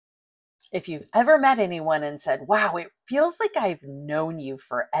If you've ever met anyone and said, wow, it feels like I've known you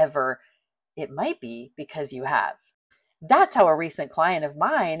forever, it might be because you have. That's how a recent client of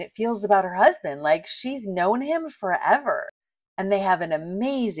mine feels about her husband, like she's known him forever. And they have an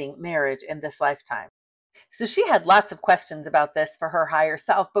amazing marriage in this lifetime. So she had lots of questions about this for her higher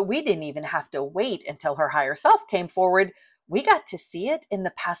self, but we didn't even have to wait until her higher self came forward. We got to see it in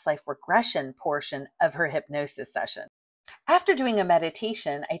the past life regression portion of her hypnosis session. After doing a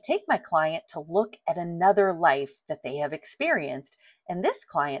meditation, I take my client to look at another life that they have experienced, and this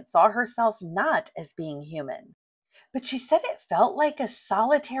client saw herself not as being human. But she said it felt like a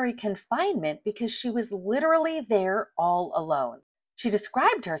solitary confinement because she was literally there all alone. She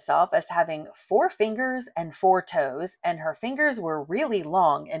described herself as having 4 fingers and 4 toes, and her fingers were really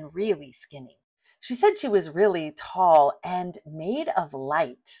long and really skinny. She said she was really tall and made of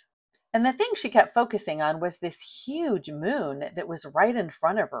light. And the thing she kept focusing on was this huge moon that was right in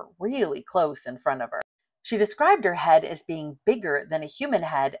front of her, really close in front of her. She described her head as being bigger than a human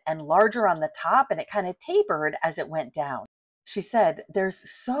head and larger on the top, and it kind of tapered as it went down. She said, there's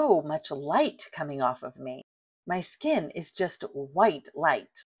so much light coming off of me. My skin is just white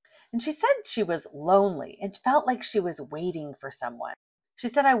light. And she said she was lonely and felt like she was waiting for someone. She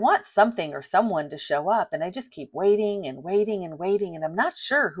said, I want something or someone to show up, and I just keep waiting and waiting and waiting, and I'm not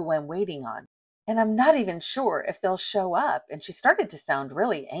sure who I'm waiting on. And I'm not even sure if they'll show up. And she started to sound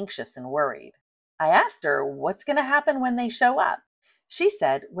really anxious and worried. I asked her, what's going to happen when they show up? She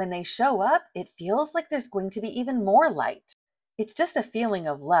said, when they show up, it feels like there's going to be even more light. It's just a feeling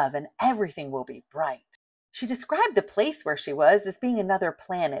of love and everything will be bright. She described the place where she was as being another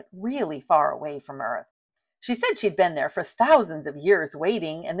planet really far away from Earth. She said she'd been there for thousands of years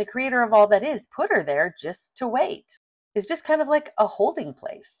waiting, and the creator of all that is put her there just to wait. It's just kind of like a holding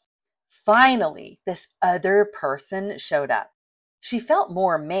place. Finally, this other person showed up. She felt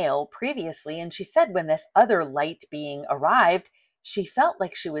more male previously, and she said when this other light being arrived, she felt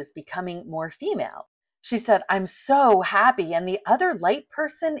like she was becoming more female. She said, I'm so happy, and the other light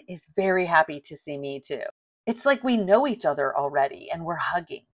person is very happy to see me too. It's like we know each other already, and we're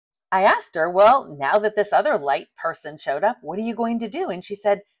hugging. I asked her, well, now that this other light person showed up, what are you going to do? And she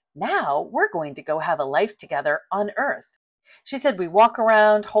said, now we're going to go have a life together on Earth. She said, we walk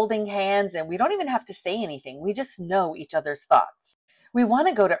around holding hands and we don't even have to say anything. We just know each other's thoughts. We want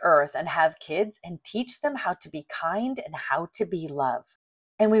to go to Earth and have kids and teach them how to be kind and how to be love.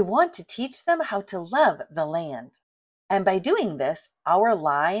 And we want to teach them how to love the land. And by doing this, our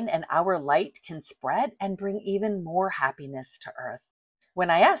line and our light can spread and bring even more happiness to Earth. When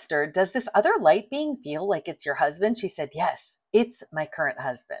I asked her, does this other light being feel like it's your husband? She said, yes, it's my current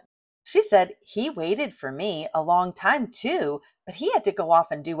husband. She said, he waited for me a long time too, but he had to go off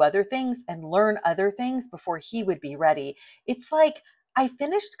and do other things and learn other things before he would be ready. It's like I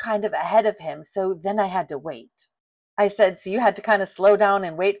finished kind of ahead of him, so then I had to wait. I said, so you had to kind of slow down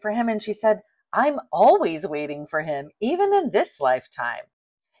and wait for him? And she said, I'm always waiting for him, even in this lifetime.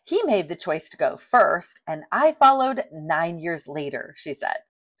 He made the choice to go first, and I followed 9 years later, she said.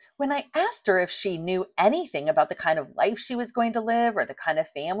 When I asked her if she knew anything about the kind of life she was going to live or the kind of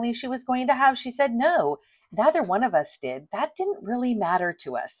family she was going to have, she said, no, neither one of us did. That didn't really matter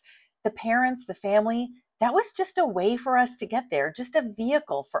to us. The parents, the family, that was just a way for us to get there, just a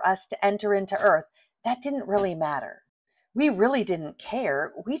vehicle for us to enter into Earth. That didn't really matter. We really didn't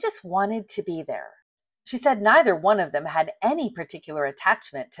care. We just wanted to be there. She said neither one of them had any particular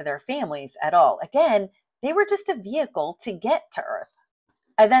attachment to their families at all. Again, they were just a vehicle to get to Earth.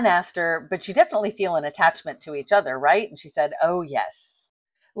 I then asked her, but you definitely feel an attachment to each other, right? And she said, oh, yes.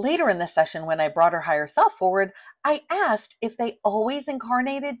 Later in the session, when I brought her higher self forward, I asked if they always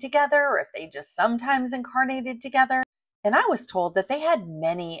incarnated together or if they just sometimes incarnated together. And I was told that they had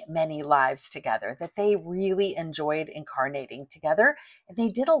many, many lives together, that they really enjoyed incarnating together, and they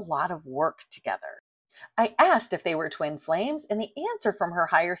did a lot of work together. I asked if they were twin flames, and the answer from her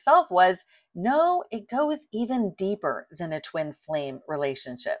higher self was, no, it goes even deeper than a twin flame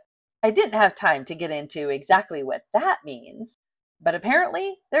relationship. I didn't have time to get into exactly what that means, but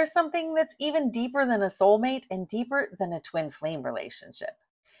apparently there's something that's even deeper than a soulmate and deeper than a twin flame relationship.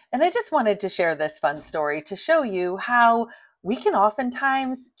 And I just wanted to share this fun story to show you how we can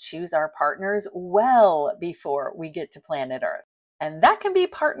oftentimes choose our partners well before we get to planet Earth. And that can be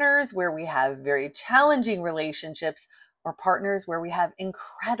partners where we have very challenging relationships or partners where we have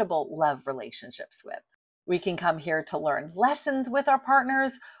incredible love relationships with. We can come here to learn lessons with our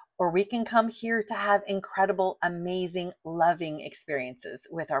partners, or we can come here to have incredible, amazing, loving experiences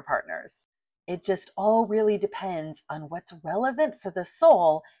with our partners. It just all really depends on what's relevant for the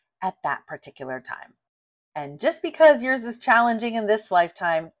soul at that particular time. And just because yours is challenging in this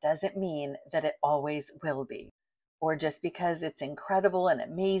lifetime doesn't mean that it always will be. Or just because it's incredible and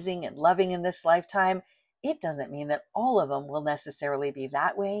amazing and loving in this lifetime, it doesn't mean that all of them will necessarily be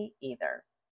that way either.